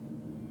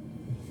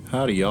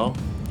Howdy, y'all.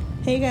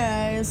 Hey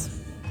guys,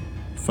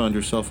 Found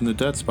yourself in the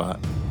dead spot.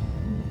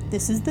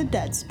 this is the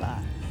Dead Spot.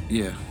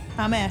 Yeah,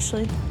 I'm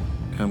Ashley.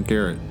 I'm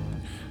Garrett.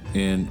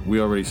 And we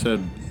already said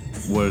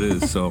what it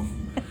is, so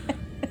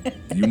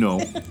you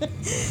know.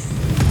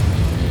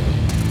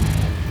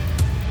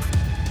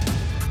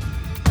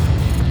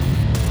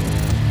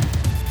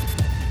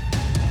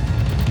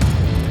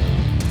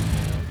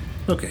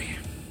 Okay.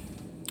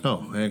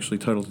 Oh, I actually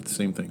titled it the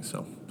same thing,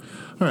 so.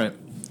 Alright.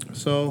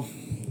 So,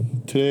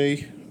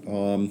 today, I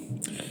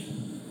don't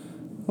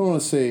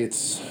want to say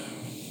it's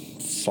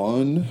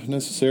fun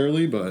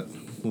necessarily, but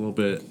a little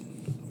bit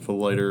of a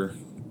lighter,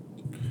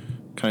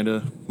 kind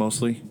of,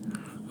 mostly,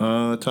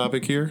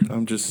 topic here. I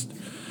just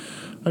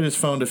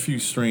found a few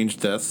strange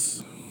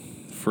deaths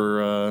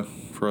for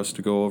us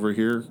to go over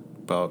here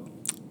about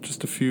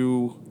just a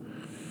few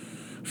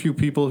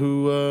people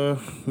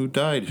who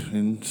died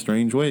in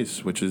strange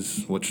ways, which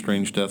is what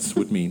strange deaths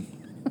would mean.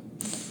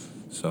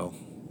 So,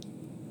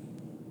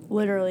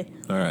 Literally.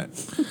 all right.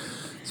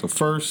 So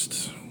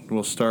first,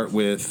 we'll start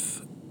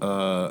with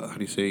how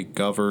do you say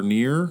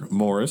Gouverneur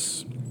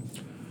Morris.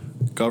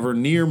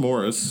 Gouverneur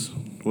Morris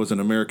was an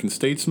American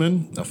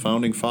statesman, a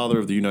founding father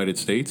of the United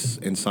States,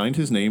 and signed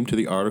his name to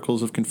the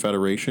Articles of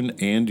Confederation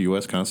and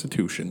U.S.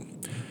 Constitution.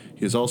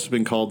 He has also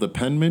been called the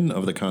penman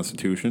of the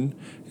Constitution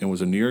and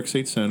was a New York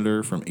State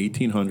Senator from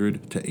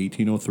 1800 to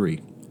 1803.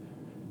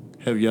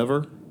 Have you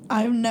ever?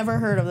 I've never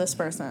heard of this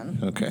person.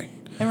 Okay.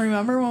 And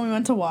remember when we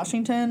went to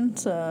Washington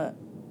to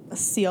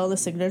see all the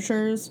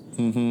signatures?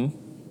 Mm-hmm.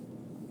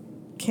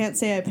 Can't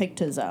say I picked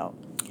his out.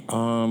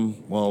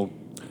 Well,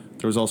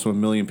 there was also a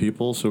million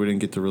people, so we didn't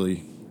get to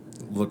really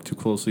look too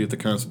closely at the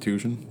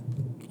Constitution.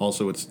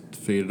 Also, it's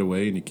faded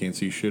away and you can't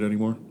see shit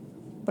anymore.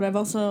 But I've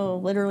also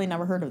literally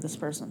never heard of this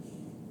person.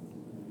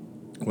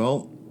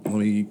 Well, let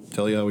me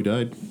tell you how he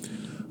died.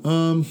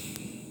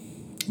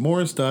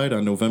 Morris died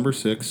on November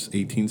 6,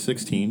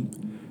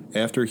 1816,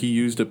 after he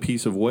used a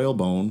piece of whale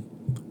bone,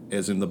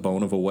 as in the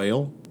bone of a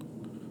whale,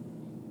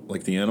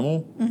 like the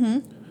animal,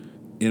 in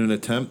an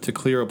attempt to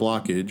clear a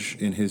blockage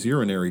in his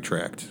urinary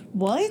tract,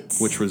 What?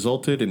 which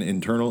resulted in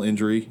internal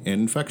injury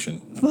and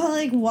infection.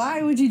 But,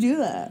 why would you do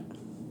that?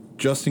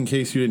 Just in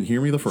case you didn't hear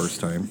me the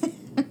first time,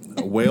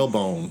 a whale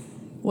bone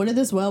What did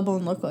this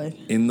whalebone look like?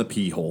 in the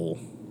pee hole.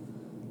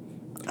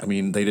 I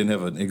mean, they didn't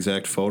have an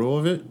exact photo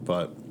of it,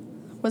 but...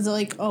 Was it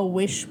like a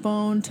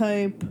wishbone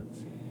type?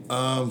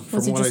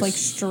 Was it just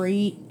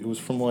straight? It was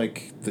from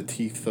the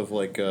teeth of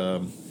what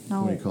do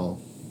you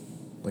call?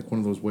 Like one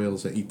of those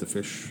whales that eat the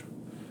fish.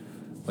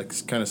 Like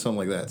kind of something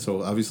like that.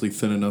 So obviously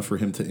thin enough for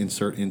him to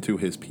insert into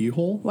his pee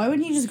hole. Why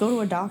wouldn't he just go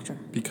to a doctor?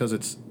 Because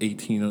it's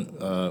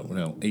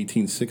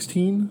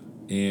 1816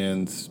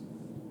 and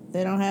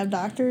They don't have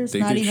doctors? They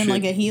Not did even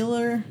shit. a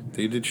healer?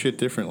 they did shit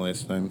different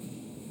last time.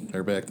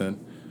 Or back then.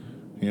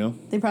 You know?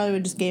 They probably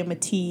would just gave him a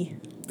tea.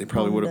 They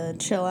probably would have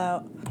to chill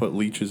out. put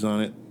leeches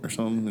on it or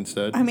something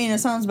instead. I mean, it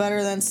sounds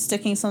better than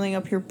sticking something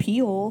up your pee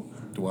hole.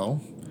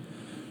 Well,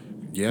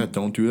 yeah,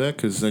 don't do that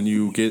because then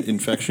you get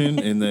infection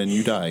and then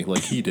you die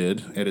like he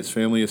did at his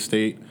family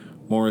estate,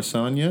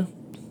 Morrisania,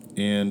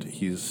 and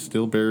he's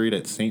still buried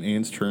at St.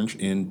 Anne's Church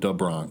in the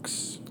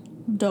Bronx.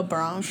 The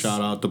Bronx. Shout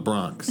out the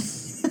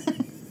Bronx.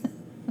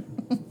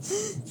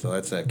 So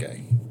that's that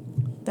guy.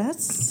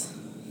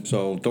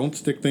 So don't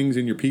stick things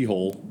in your pee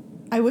hole.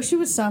 I wish you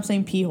would stop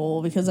saying pee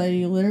hole because I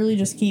literally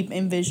just keep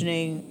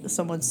envisioning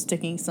someone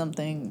sticking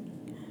something.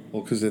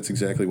 Well, because that's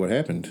exactly what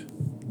happened.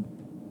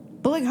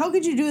 But, how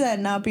could you do that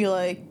and not be,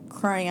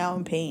 crying out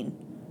in pain?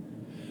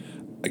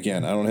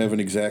 Again, I don't have an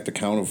exact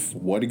account of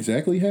what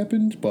exactly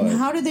happened, but...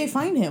 How did they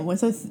find him?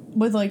 With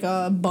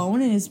a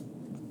bone in his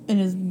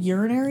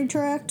urinary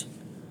tract?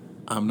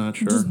 I'm not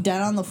sure. Just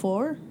dead on the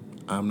floor?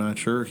 I'm not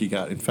sure. He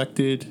got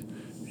infected,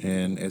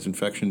 and as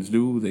infections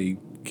do, they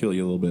kill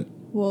you a little bit.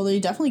 Well, they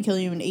definitely kill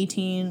you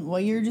in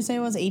what year did you say it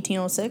was?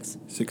 1806?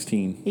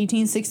 16.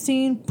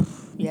 1816?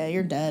 Yeah,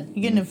 you're dead.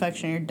 You get an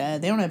infection, you're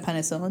dead. They don't have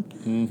penicillin.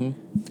 Mm-hmm.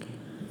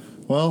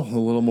 Well, a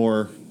little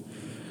more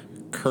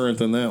current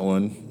than that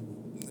one.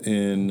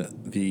 In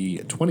the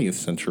 20th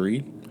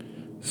century,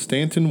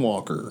 Stanton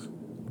Walker.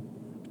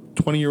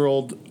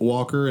 20-year-old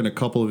Walker and a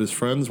couple of his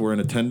friends were in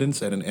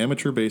attendance at an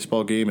amateur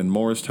baseball game in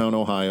Morristown,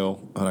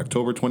 Ohio on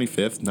October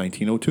 25th,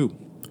 1902.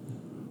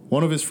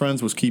 One of his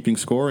friends was keeping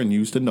score and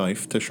used a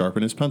knife to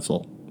sharpen his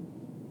pencil.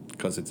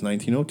 Because it's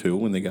 1902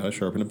 when they got to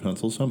sharpen a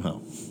pencil somehow.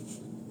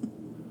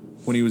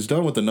 When he was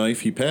done with the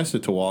knife, he passed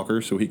it to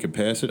Walker so he could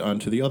pass it on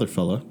to the other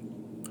fella.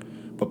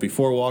 But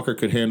before Walker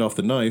could hand off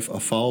the knife, a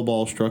foul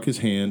ball struck his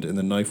hand and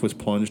the knife was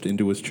plunged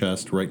into his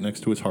chest right next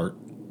to his heart.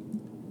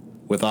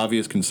 With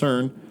obvious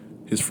concern,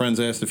 his friends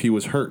asked if he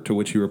was hurt, to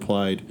which he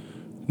replied,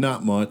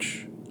 "Not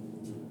much."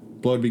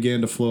 Blood began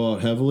to flow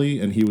out heavily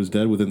and he was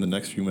dead within the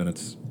next few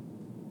minutes.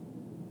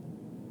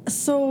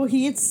 So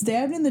he gets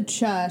stabbed in the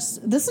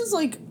chest. This is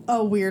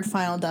a weird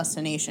Final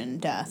Destination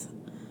death.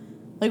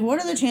 What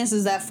are the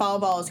chances that foul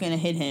ball is going to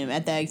hit him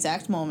at that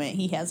exact moment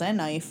he has that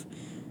knife?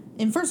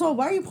 And first of all,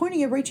 why are you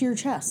pointing it right to your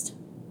chest?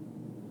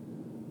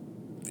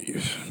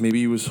 Maybe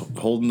he was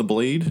holding the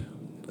blade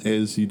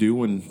as you do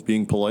when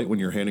being polite when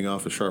you're handing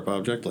off a sharp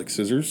object like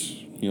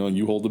scissors.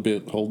 You hold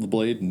the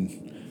blade,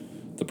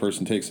 and the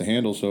person takes the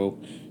handle. So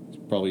you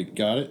probably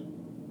got it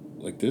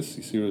like this.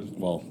 You see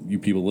well, you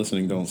people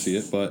listening don't see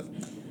it, but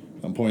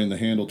I'm pointing the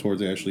handle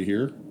towards Ashley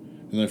here.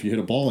 And then if you hit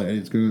a ball at it,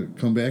 it's going to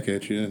come back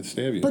at you and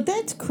stab you. But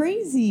that's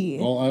crazy.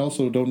 Well, I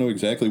also don't know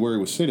exactly where he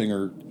was sitting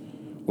or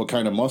what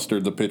kind of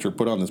mustard the pitcher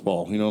put on this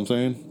ball. You know what I'm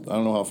saying? I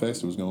don't know how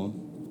fast it was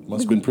going.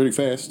 Must have been pretty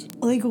fast.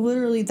 Like,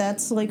 literally,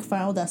 that's like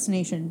Final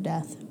Destination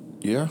death.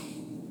 Yeah.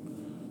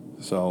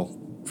 So,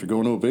 if you're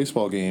going to a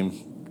baseball game,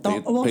 pay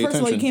First attention.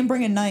 of all, you can't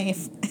bring a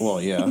knife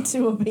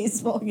to a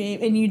baseball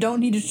game, and you don't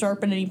need to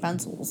sharpen any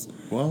pencils.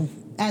 Well,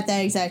 at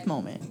that exact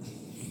moment.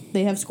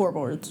 They have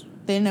scoreboards.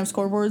 They didn't have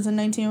scoreboards in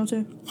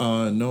 1902?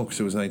 No, because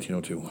it was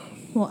 1902.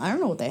 Well, I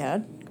don't know what they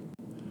had.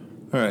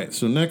 All right,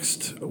 so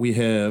next we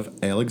have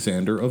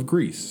Alexander of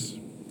Greece.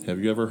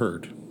 Have you ever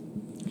heard?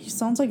 He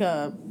sounds like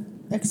a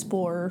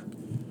explorer.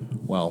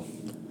 Well,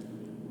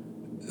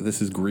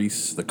 this is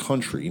Greece, the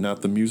country,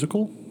 not the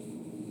musical.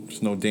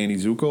 There's no Danny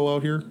Zuko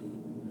out here.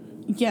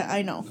 Yeah,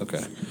 I know.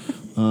 Okay.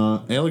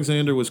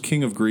 Alexander was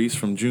king of Greece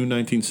from June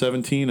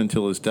 1917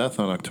 until his death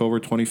on October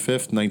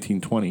 25th,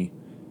 1920.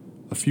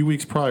 A few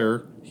weeks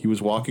prior, he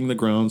was walking the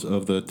grounds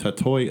of the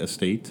Tatoi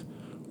estate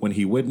when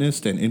he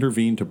witnessed and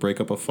intervened to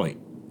break up a fight.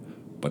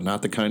 But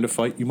not the kind of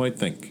fight you might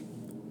think.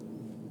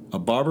 A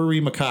Barbary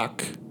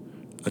macaque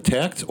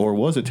attacked or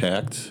was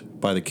attacked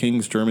by the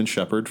king's German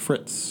shepherd,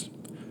 Fritz.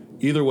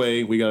 Either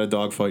way, we got a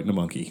dog fighting a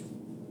monkey.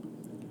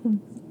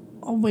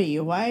 Oh, wait,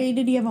 why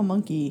did he have a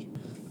monkey?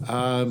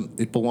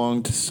 It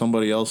belonged to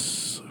somebody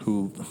else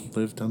who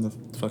lived on the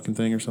fucking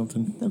thing or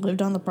something. That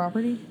lived on the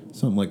property?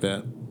 Something like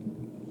that.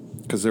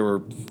 Because there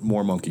were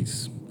more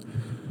monkeys.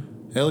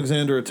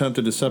 Alexander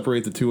attempted to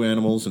separate the two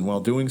animals, and while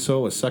doing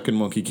so, a second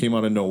monkey came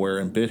out of nowhere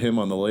and bit him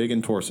on the leg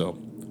and torso.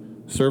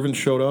 Servants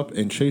showed up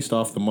and chased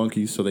off the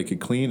monkeys so they could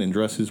clean and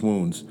dress his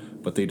wounds,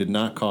 but they did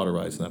not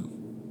cauterize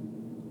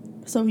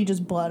them. So he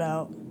just bled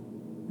out.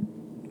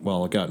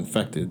 Well, it got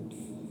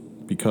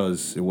infected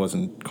because it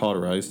wasn't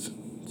cauterized,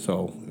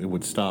 so it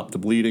would stop the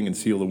bleeding and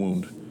seal the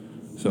wound.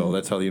 So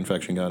that's how the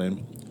infection got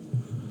in.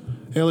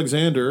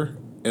 Alexander,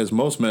 as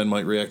most men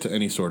might react to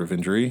any sort of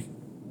injury,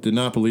 did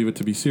not believe it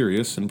to be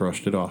serious and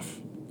brushed it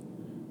off.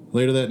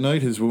 Later that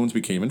night, his wounds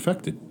became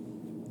infected.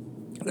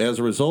 As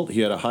a result,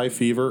 he had a high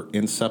fever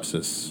and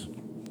sepsis.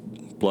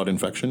 Blood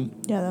infection.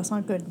 Yeah, that's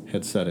not good.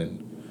 Had set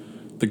in.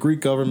 The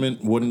Greek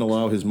government wouldn't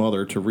allow his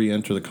mother to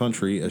re-enter the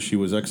country as she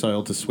was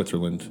exiled to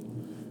Switzerland.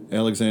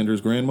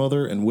 Alexander's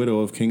grandmother and widow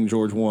of King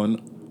George I,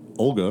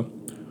 Olga,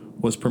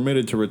 was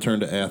permitted to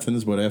return to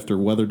Athens, but after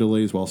weather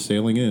delays while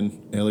sailing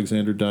in,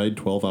 Alexander died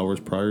 12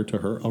 hours prior to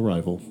her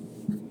arrival.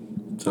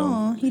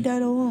 So, he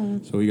died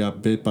alone. So he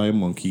got bit by a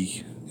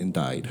monkey and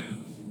died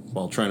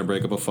while trying to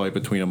break up a fight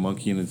between a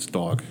monkey and its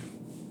dog.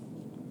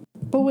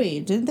 But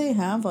wait, didn't they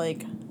have,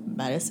 like,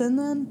 medicine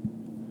then?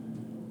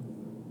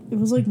 It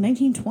was like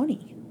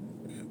 1920.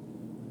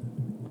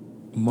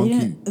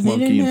 Monkey they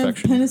didn't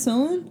infection. Have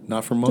penicillin?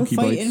 Not for monkey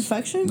to fight bites.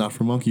 Infection? Not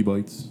for monkey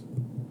bites.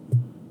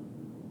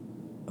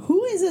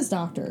 Who is this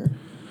doctor?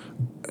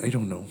 I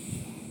don't know.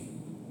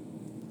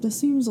 This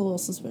seems a little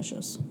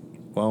suspicious.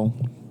 Well,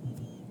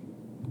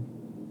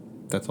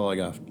 that's all I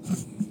got.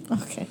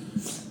 Okay.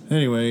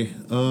 Anyway,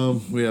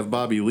 we have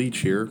Bobby Leach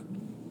here.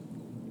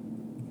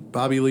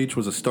 Bobby Leach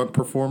was a stunt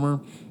performer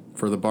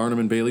for the Barnum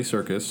and Bailey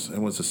Circus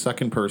and was the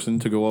second person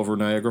to go over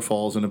Niagara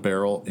Falls in a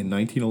barrel in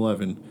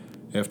 1911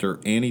 after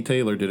Annie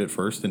Taylor did it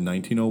first in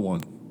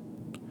 1901.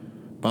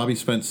 Bobby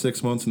spent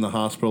 6 months in the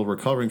hospital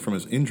recovering from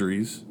his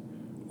injuries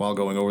while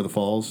going over the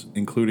falls,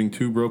 including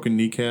 2 broken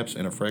kneecaps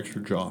and a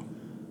fractured jaw.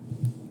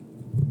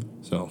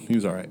 So, he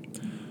was all right.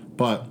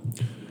 But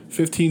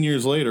 15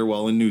 years later,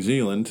 while in New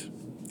Zealand,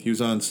 he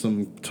was on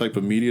some type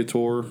of media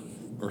tour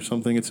or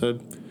something, it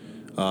said.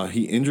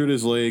 He injured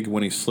his leg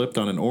when he slipped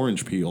on an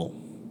orange peel.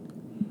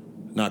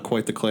 Not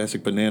quite the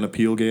classic banana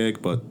peel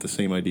gag, but the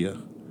same idea.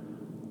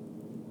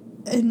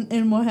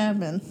 And what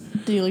happened?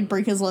 Did he, like,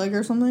 break his leg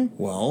or something?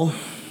 Well,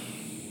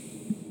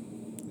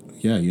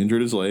 yeah, he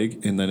injured his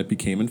leg, and then it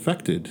became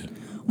infected.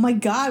 Oh, my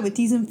God, with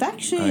these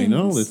infections. I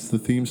know, that's the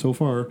theme so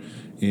far.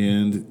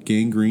 And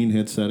gangrene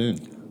had set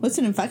in.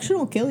 Listen, infection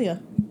will kill you.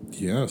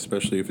 Yeah,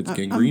 especially if it's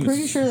gangrenous. I'm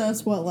pretty sure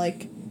that's what,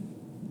 like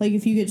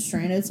if you get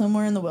stranded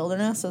somewhere in the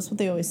wilderness, that's what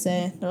they always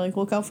say. They're like,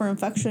 look out for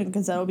infection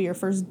because that'll be your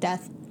first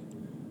death.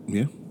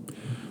 Yeah.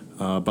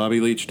 Bobby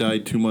Leach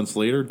died 2 months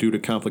later due to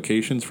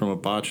complications from a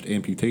botched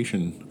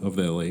amputation of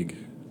that leg.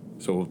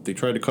 So they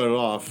tried to cut it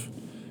off,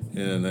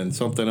 and then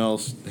something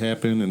else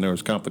happened, and there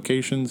was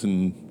complications,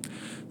 and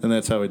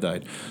that's how he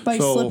died. By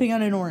slipping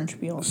on an orange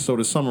peel. So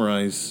to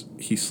summarize,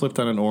 he slipped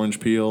on an orange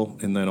peel,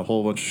 and then a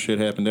whole bunch of shit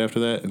happened after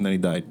that, and then he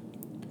died.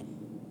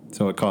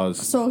 So it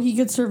caused... So he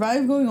could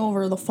survive going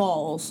over the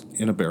falls.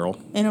 In a barrel.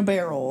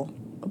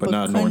 But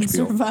not an orange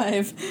peel.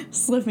 Survive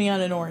slipping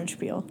on an orange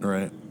peel.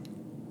 Right.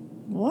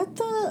 What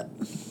the...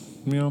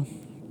 Yeah.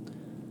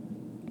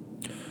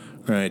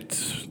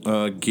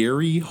 Right.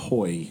 Gary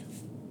Hoy.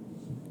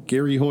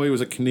 Gary Hoy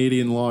was a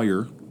Canadian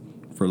lawyer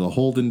for the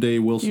Holden Day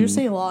Wilson. Did you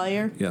say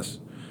liar? Yes.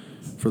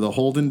 For the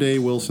Holden Day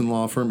Wilson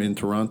Law Firm in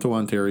Toronto,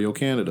 Ontario,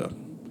 Canada.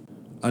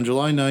 On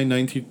July 9,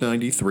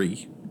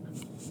 1993,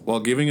 while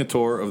giving a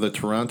tour of the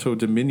Toronto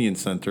Dominion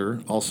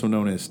Centre, also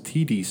known as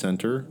TD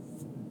Centre,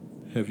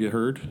 have you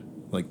heard?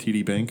 Like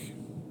TD Bank?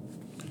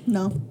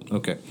 No.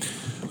 Okay.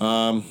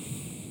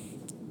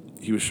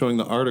 He was showing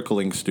the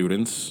articling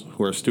students,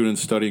 who are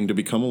students studying to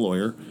become a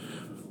lawyer.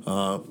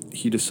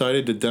 He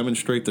decided to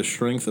demonstrate the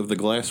strength of the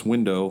glass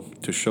window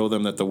to show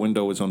them that the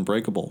window is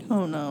unbreakable.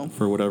 Oh, no.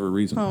 For whatever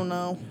reason. Oh,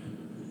 no.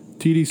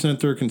 TD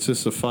Centre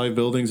consists of 5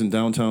 buildings in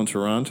downtown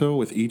Toronto,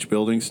 with each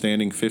building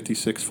standing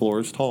 56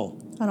 floors tall.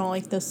 I don't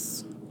like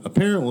this.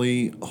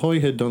 Apparently, Hoy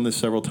had done this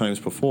several times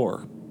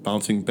before,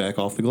 bouncing back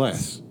off the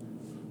glass.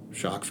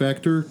 Shock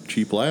factor?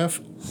 Cheap laugh?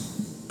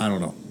 I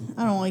don't know.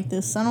 I don't like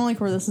this. I don't like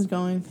where this is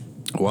going.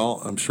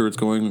 Well, I'm sure it's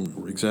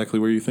going exactly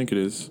where you think it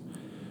is.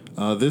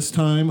 This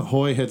time,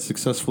 Hoy had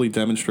successfully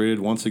demonstrated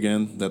once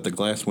again that the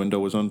glass window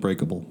was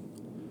unbreakable.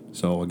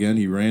 So again,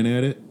 he ran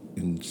at it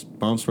and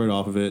bounced right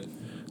off of it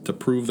to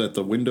prove that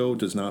the window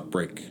does not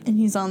break. And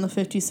he's on the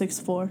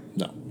 56th floor.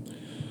 No.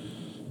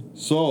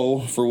 So,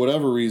 for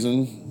whatever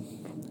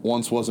reason,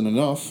 once wasn't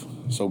enough,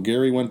 so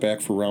Gary went back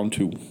for round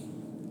 2.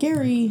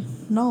 Gary,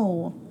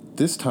 no.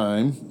 This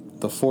time,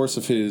 the force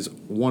of his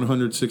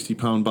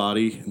 160-pound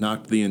body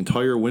knocked the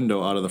entire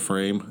window out of the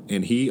frame,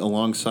 and he,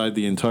 alongside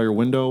the entire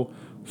window,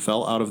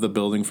 fell out of the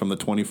building from the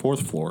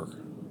 24th floor.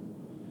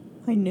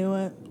 I knew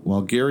it.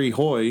 While Gary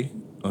Hoy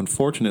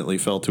unfortunately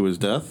fell to his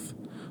death,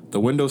 the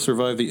window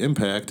survived the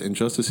impact and,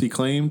 just as he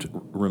claimed,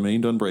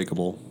 remained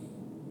unbreakable.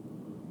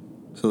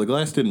 So the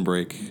glass didn't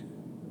break.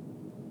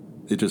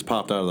 It just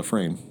popped out of the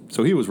frame.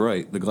 So he was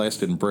right. The glass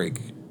didn't break.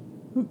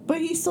 But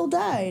he still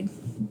died.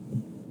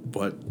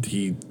 But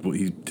he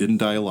didn't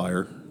die a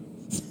liar.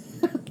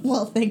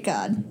 Well, thank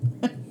God.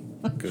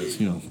 Because,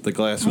 the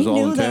glass was all I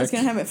knew intact. that was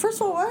going to happen.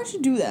 First of all, why would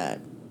you do that?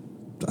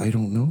 I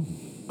don't know.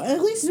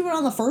 At least do it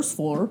on the first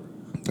floor.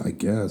 I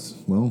guess.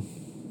 Well,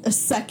 A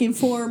second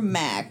floor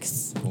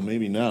max. well,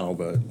 maybe now,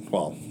 but,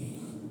 well,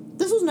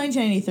 This was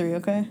 1993,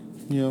 okay?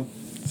 yeah.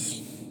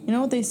 You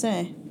know what they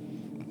say.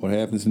 What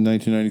happens in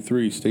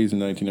 1993 stays in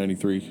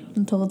 1993.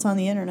 Until it's on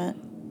the internet.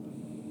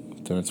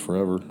 Then it's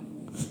forever.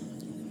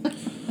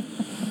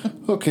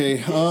 Okay,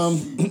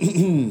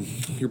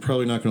 you're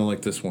probably not going to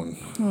like this one.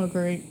 Oh,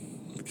 great.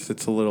 Because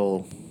it's a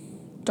little...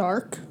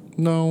 Dark.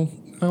 No.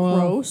 Well,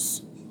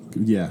 Gross.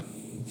 yeah.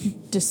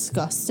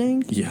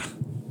 Disgusting. Yeah.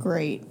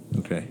 Great.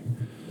 Okay.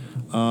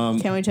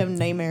 Can't wait to have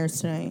nightmares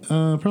tonight.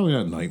 Probably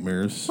not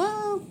nightmares.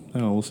 Well,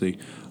 Oh, we'll see.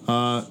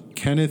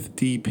 Kenneth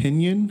D.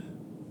 Pinion,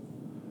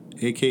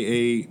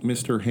 a.k.a.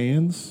 Mr.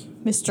 Hands.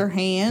 Mr.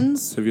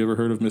 Hands. Have you ever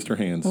heard of Mr.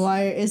 Hands?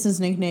 Why is his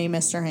nickname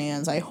Mr.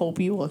 Hands? I hope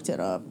you looked it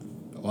up.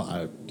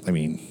 Well, I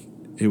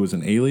mean, it was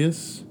an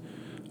alias,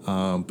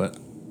 but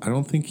I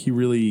don't think he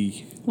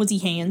really... Was he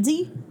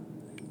handsy?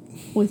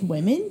 With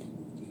women?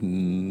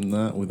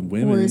 Not with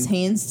women. Were his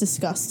hands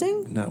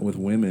disgusting? Not with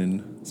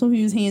women. So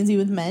he was handsy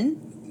with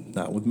men?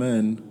 Not with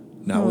men.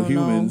 Not Oh, with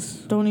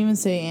humans. No. Don't even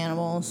say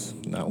animals.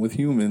 Not with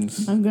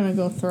humans. I'm gonna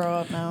go throw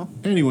up now.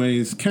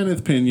 Anyways,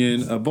 Kenneth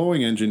Pinion, a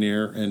Boeing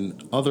engineer,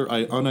 and other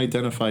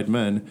unidentified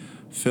men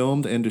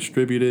filmed and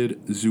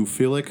distributed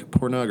zoophilic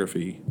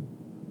pornography.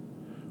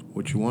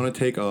 Would you want to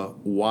take a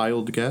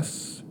wild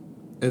guess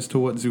as to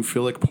what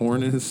zoophilic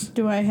porn is?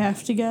 Do I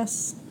have to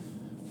guess?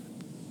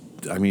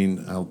 I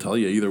mean, I'll tell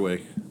you either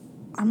way.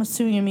 I'm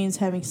assuming it means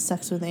having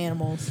sex with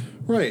animals.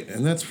 Right,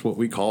 and that's what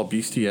we call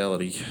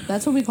bestiality.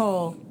 That's what we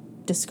call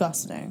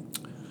disgusting.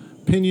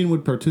 Pinion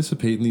would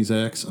participate in these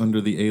acts under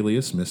the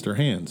alias Mr.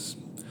 Hands.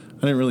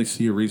 I didn't really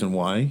see a reason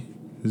why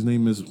his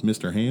name is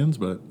Mr. Hands,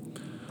 but...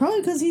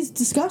 Probably because he's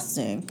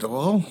disgusting.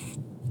 Well,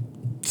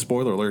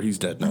 spoiler alert, he's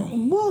dead now.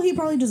 Well, he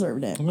probably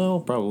deserved it. Well,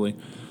 probably.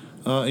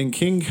 In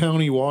King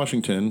County,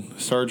 Washington,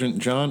 Sergeant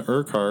John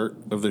Urquhart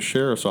of the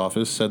Sheriff's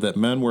Office said that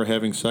men were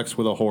having sex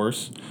with a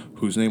horse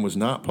whose name was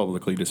not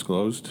publicly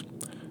disclosed.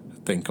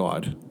 Thank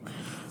God.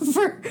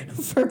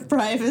 For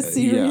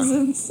privacy Yeah.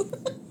 reasons.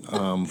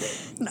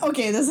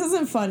 Okay, this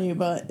isn't funny,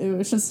 but it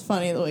was just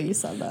funny the way you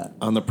said that.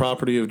 On the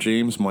property of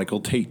James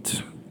Michael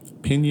Tate.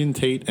 Pinion,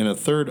 Tate, and a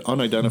third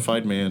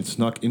unidentified man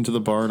snuck into the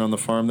barn on the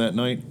farm that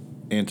night,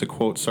 and to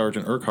quote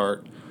Sergeant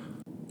Urquhart,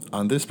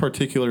 "On this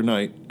particular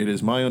night, it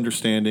is my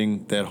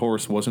understanding that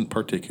horse wasn't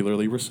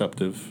particularly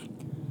receptive."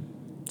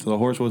 So the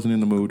horse wasn't in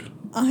the mood.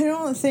 I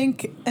don't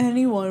think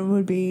anyone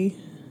would be.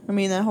 I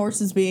mean, that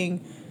horse is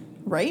being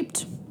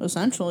raped,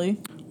 essentially.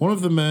 One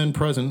of the men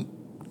present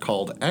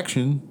called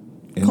action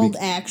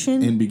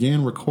Action? and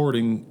began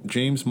recording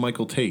James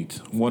Michael Tate,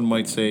 one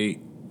might say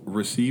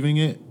receiving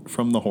it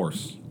from the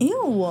horse. Ew.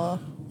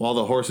 While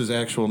the horse's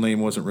actual name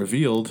wasn't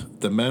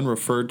revealed, the men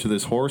referred to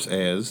this horse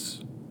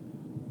as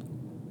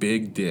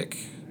Big Dick.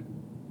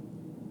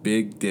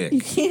 Big Dick.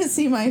 You can't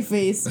see my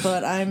face,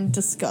 but I'm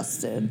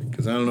disgusted.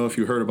 Because I don't know if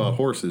you heard about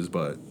horses,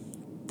 but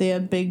They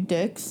have big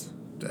dicks.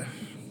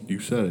 you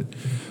said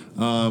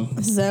it.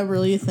 Is that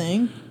really a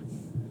thing?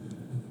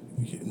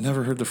 You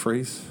never heard the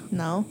phrase?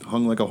 No.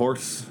 Hung like a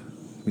horse?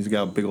 He's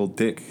got a big old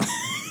dick.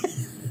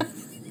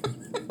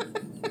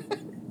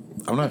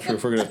 I'm not sure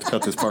if we're going to have to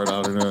cut this part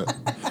out or not.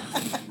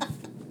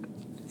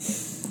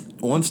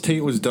 Once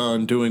Tate was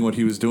done doing what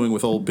he was doing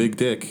with old Big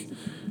Dick,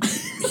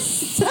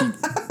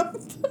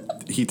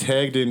 he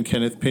tagged in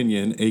Kenneth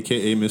Pinion,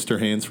 a.k.a. Mr.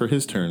 Hands, for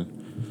his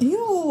turn.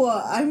 Ew,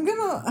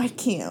 I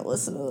can't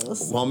listen to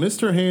this. While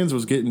Mr. Hands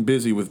was getting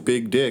busy with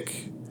Big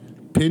Dick,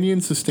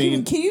 Pinion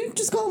sustained... Can you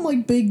just call him,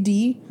 like, Big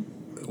D?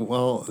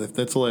 Well,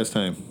 that's the last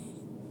time.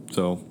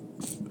 So,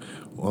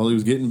 while he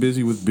was getting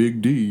busy with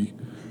Big D,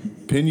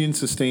 Pinion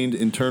sustained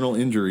internal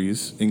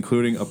injuries,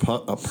 including a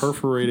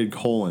perforated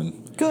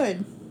colon.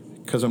 Good.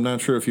 Because I'm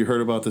not sure if you heard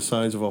about the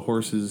size of a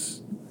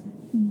horse's...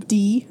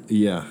 D?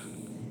 Yeah.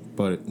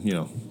 But,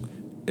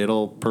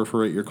 it'll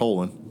perforate your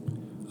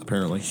colon,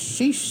 apparently.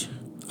 Sheesh.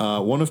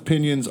 One of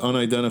Pinion's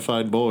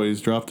unidentified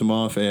boys dropped him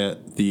off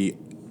at the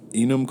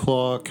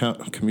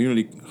Enumclaw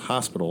Community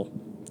Hospital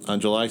on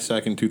July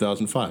 2nd,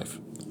 2005.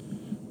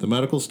 The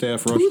medical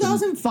staff rushed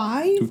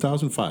 2005?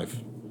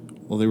 2005.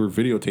 Well, they were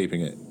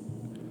videotaping it.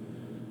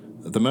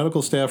 The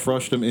medical staff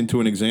rushed him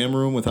into an exam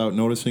room without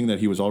noticing that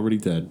he was already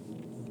dead.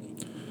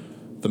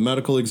 The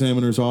medical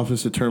examiner's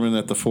office determined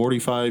that the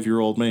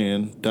 45-year-old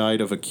man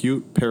died of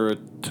acute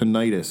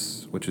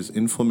peritonitis, which is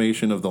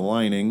inflammation of the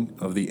lining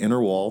of the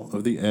inner wall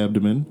of the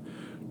abdomen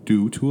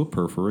due to a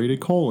perforated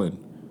colon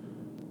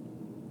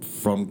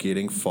from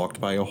getting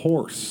fucked by a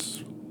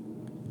horse.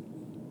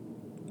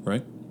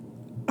 Right?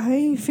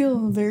 I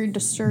feel very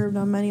disturbed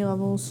on many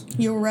levels.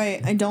 You're right.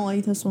 I don't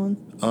like this one.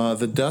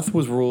 The death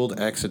was ruled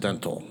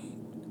accidental.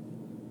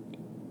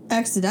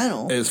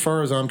 Accidental? As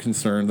far as I'm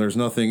concerned, there's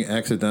nothing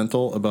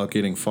accidental about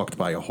getting fucked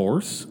by a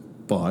horse,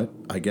 but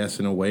I guess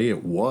in a way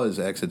it was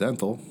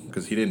accidental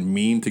because he didn't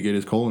mean to get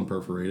his colon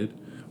perforated,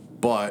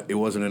 but it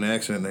wasn't an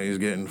accident that he's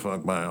getting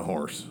fucked by a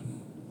horse.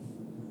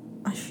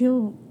 I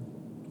feel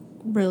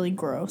really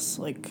gross.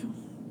 Like,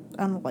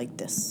 I don't like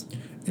this.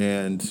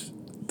 And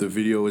the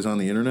video is on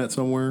the internet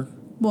somewhere.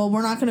 Well,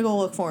 we're not going to go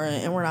look for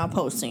it, and we're not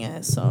posting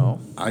it,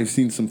 so... I've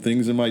seen some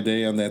things in my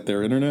day on that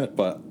there internet,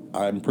 but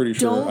I'm pretty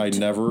sure I'm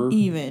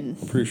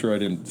pretty sure I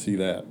didn't see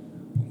that.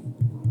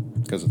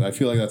 Because I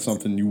feel like that's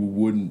something you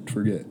wouldn't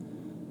forget.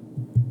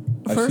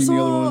 First of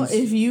all,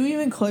 if you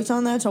even clicked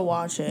on that to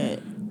watch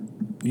it,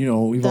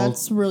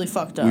 that's really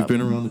fucked up. We've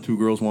been around the 2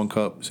 girls, 1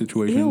 cup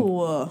situation.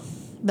 Ew.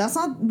 That's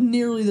not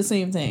nearly the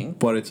same thing.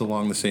 But it's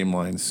along the same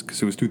lines.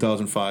 Because it was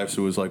 2005,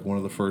 so it was like one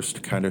of the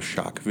first kind of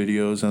shock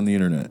videos on the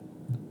internet.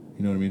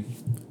 You know what I mean?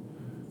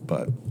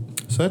 But,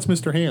 so that's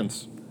Mr.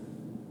 Hands.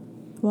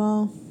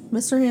 Well,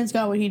 Mr. Hands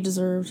got what he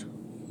deserved.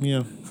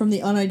 Yeah. From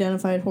the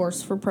unidentified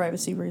horse for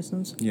privacy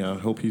reasons. Yeah, I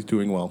hope he's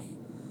doing well.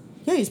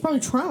 Yeah, he's probably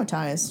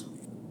traumatized.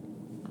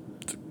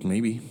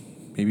 Maybe.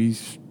 Maybe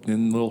he's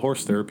in little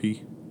horse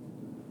therapy.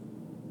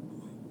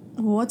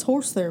 What's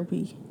horse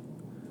therapy?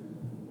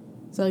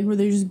 Is that like where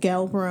they just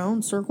gallop around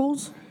in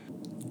circles?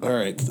 All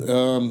right.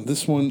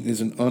 This one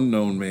is an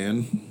unknown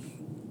man.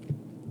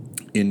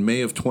 In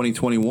May of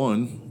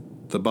 2021,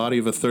 the body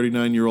of a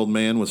 39-year-old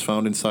man was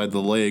found inside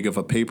the leg of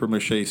a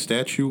papier-mâché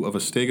statue of a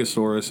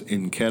Stegosaurus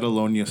in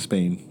Catalonia,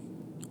 Spain.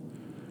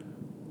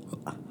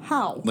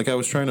 How? Like, I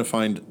was trying to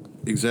find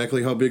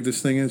exactly how big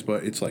this thing is,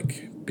 but it's,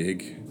 like,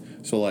 big.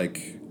 So, like,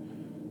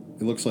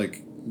 it looks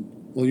like...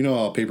 Well, you know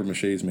how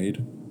papier-mâché is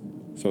made?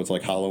 So it's,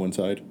 like, hollow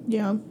inside?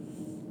 Yeah.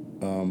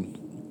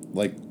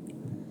 Like,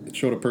 it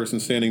showed a person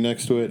standing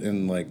next to it,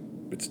 and, like,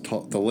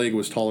 the leg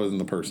was taller than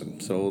the person.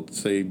 So, let's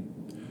say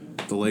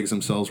the legs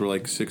themselves were,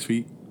 like, 6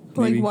 feet.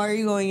 Maybe. Like, why are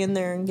you going in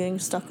there and getting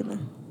stuck in there?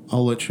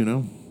 I'll let you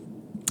know.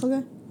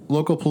 Okay.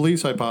 Local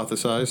police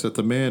hypothesized that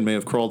the man may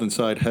have crawled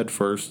inside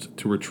headfirst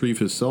to retrieve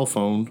his cell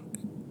phone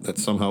that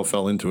somehow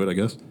fell into it, I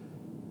guess,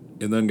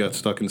 and then got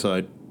stuck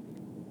inside.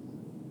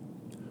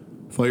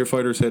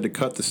 Firefighters had to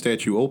cut the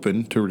statue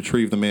open to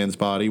retrieve the man's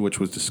body, which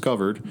was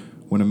discovered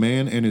when a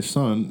man and his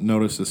son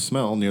noticed a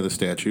smell near the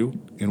statue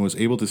and was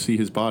able to see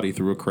his body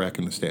through a crack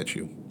in the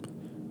statue.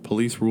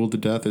 Police ruled the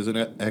death as an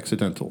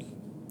accidental.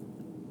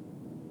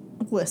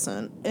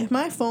 Listen, if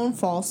my phone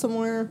falls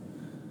somewhere,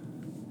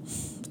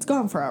 it's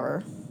gone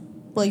forever.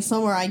 Like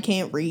somewhere I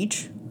can't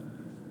reach.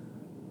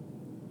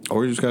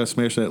 Or you just gotta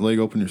smash that leg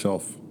open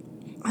yourself.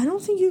 I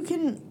don't think you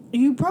can.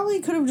 You probably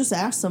could have just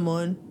asked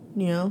someone,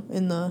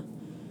 in the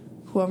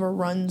whoever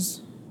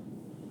runs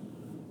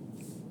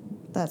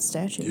that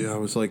statue. Yeah, it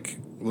was like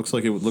looked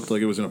like it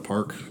was in a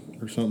park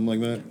or something like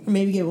that. Or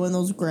maybe get one of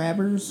those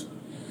grabbers.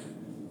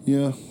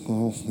 Yeah,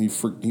 well,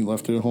 he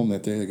left it at home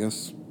that day, I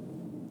guess.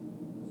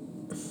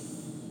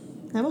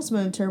 That must have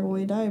been a terrible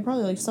way to die.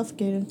 Probably like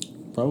suffocated.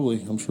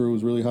 Probably. I'm sure it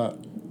was really hot.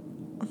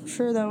 I'm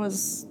sure that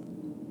was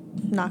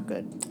not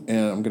good.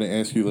 And I'm going to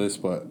ask you this,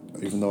 but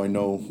even though I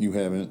know you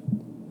haven't,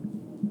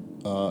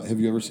 have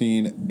you ever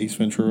seen Ace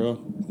Ventura,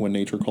 When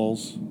Nature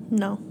Calls?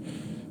 No.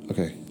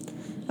 Okay.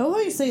 How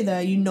will you say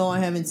that? I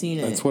haven't seen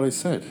it. That's what I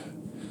said.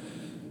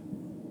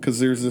 Because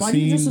there's a Why scene.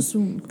 do you just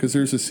assume? Because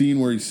there's a scene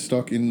where he's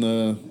stuck in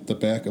the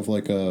back of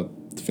like a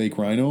fake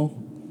rhino,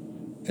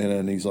 and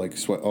then he's like,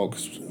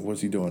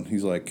 what's he doing?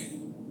 He's like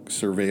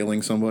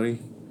surveilling somebody,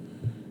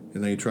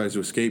 And then he tries to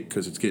escape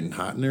because it's getting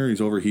hot in there. He's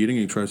overheating,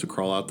 and he tries to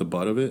crawl out the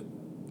butt of it.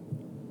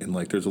 And,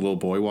 like, there's a little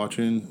boy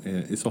watching,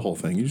 and it's the whole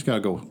thing. You just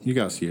gotta go. You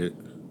gotta see it.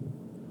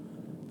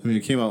 I mean,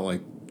 it came out,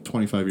 like,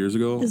 25 years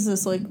ago. Is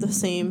this, like, the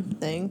same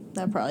thing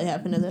that probably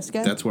happened to this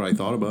guy? That's what I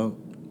thought about.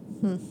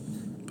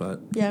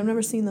 But... Yeah, I've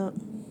never seen that.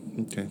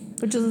 Okay.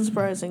 Which isn't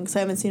surprising, because I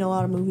haven't seen a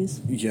lot of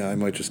movies. Yeah, I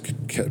might just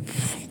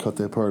cut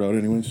that part out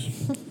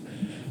anyways.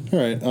 All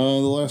right, the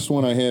last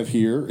one I have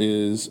here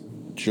is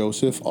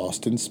Joseph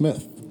Austin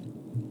Smith.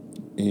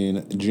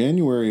 In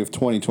January of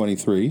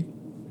 2023,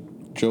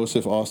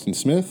 Joseph Austin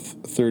Smith,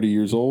 30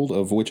 years old,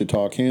 of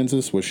Wichita,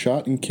 Kansas, was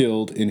shot and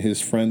killed in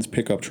his friend's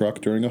pickup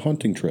truck during a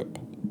hunting trip.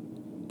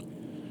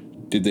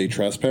 Did they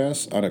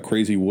trespass on a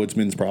crazy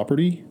woodsman's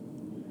property?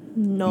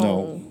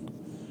 No.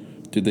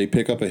 Did they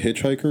pick up a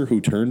hitchhiker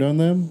who turned on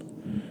them?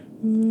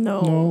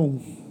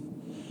 No.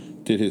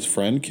 Did his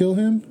friend kill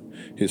him?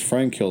 His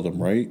friend killed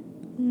him, right?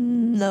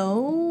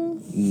 No.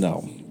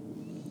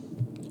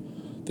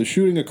 The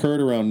shooting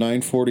occurred around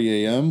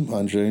 9:40 a.m.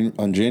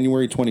 on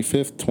January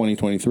 25th,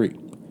 2023.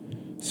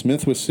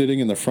 Smith was sitting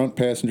in the front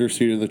passenger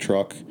seat of the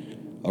truck.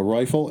 A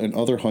rifle and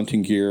other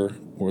hunting gear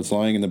was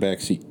lying in the back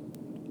seat.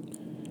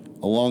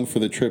 Along for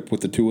the trip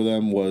with the two of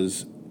them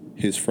was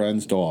his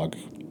friend's dog.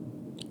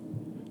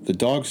 The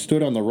dog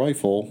stood on the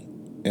rifle,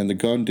 and the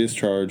gun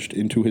discharged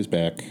into his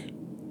back.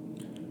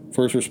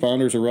 First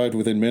responders arrived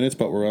within minutes,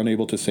 but were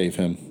unable to save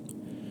him.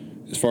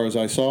 As far as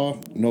I saw,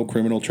 no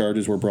criminal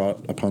charges were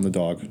brought upon the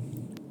dog.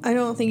 I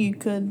don't think you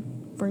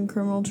could bring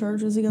criminal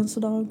charges against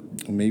the dog.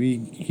 Maybe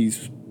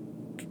he's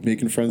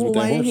making friends with that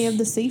horse. Why didn't he have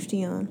the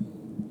safety on?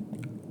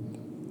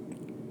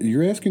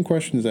 You're asking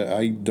questions that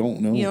I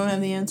don't know. You don't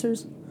have the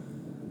answers?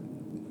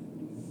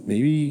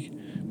 Maybe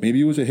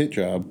it was a hit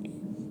job.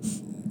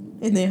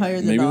 And they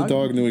hired the Maybe dog? the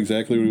dog knew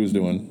exactly what he was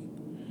doing.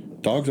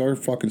 Dogs are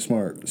fucking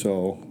smart,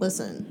 so...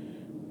 Listen.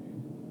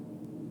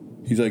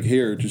 He's like,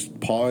 here, just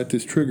paw at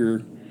this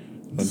trigger...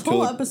 This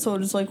whole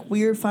episode is like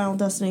weird Final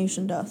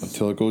Destination deaths.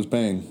 Until it goes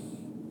bang.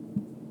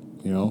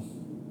 You know?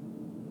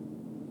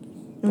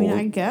 I mean,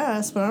 I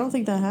guess, but I don't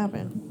think that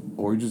happened.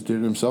 Or he just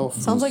did it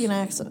himself. Sounds like an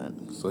accident.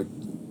 It's like,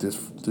 this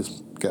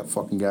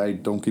fucking guy,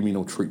 don't give me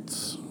no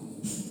treats.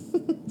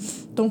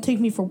 Don't take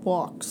me for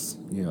walks.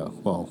 Yeah,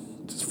 well,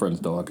 it's his friend's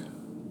dog.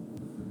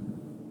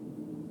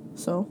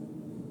 So?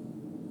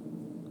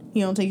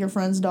 You don't take your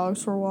friend's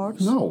dogs for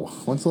walks? No.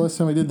 When's the last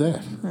time I did that?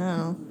 I don't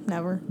know.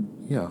 Never.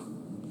 Yeah.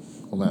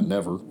 Well, not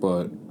never,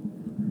 but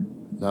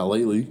not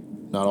lately.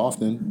 Not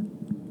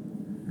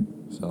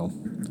often. So.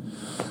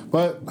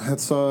 But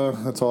that's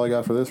all I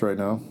got for this right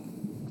now.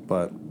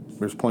 But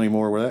there's plenty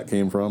more where that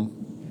came from.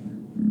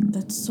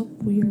 That's so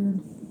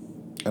weird.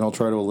 And I'll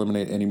try to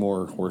eliminate any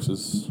more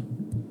horses.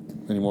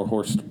 Any more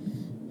horse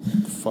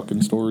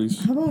fucking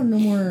stories. How about no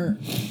more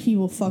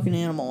people fucking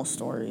animal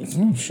stories?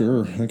 Oh,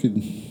 sure. I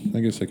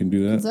guess I can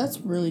do that. 'Cause that's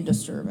really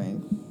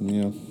disturbing.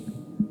 Yeah.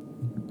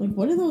 Like,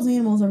 what did those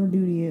animals ever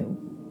do to you?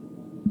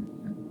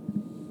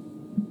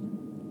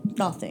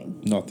 Nothing.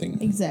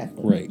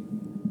 Exactly. Right.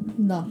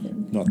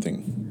 Nothing.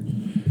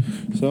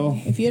 So.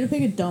 If you had to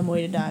pick a dumb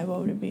way to die, what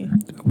would it be?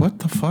 What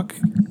the fuck?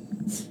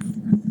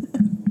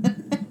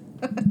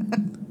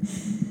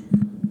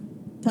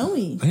 Tell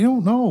me. I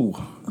don't know.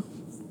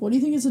 What do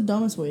you think is the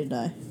dumbest way to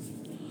die?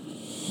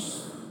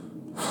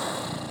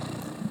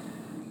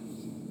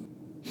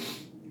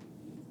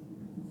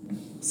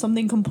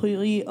 Something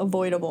completely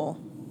avoidable.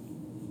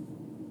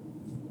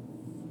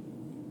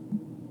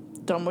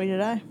 Dumb way to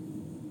die.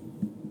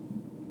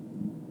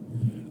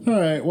 All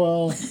right,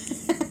 well,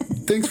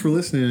 thanks for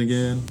listening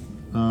again.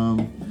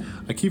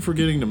 I keep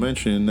forgetting to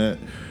mention that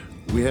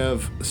we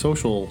have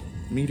social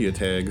media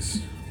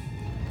tags.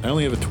 I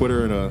only have a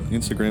Twitter and an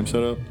Instagram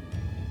set up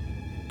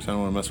because I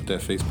don't want to mess with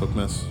that Facebook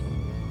mess.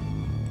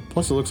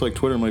 Plus, it looks like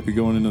Twitter might be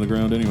going into the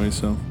ground anyway,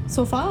 so...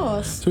 So follow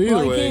us. So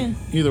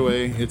either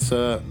way, it's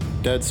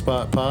Dead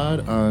Spot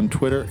Pod on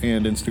Twitter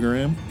and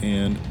Instagram,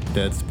 and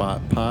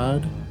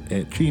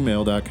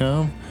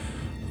deadspotpod@gmail.com.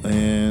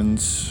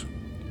 And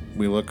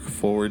we look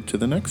forward to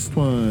the next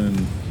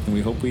one. And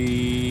we hope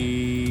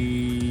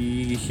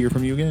we hear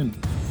from you again.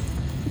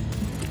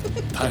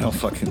 I don't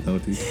fucking know,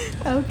 dude.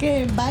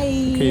 Okay,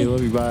 bye. Okay,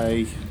 love you,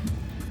 bye.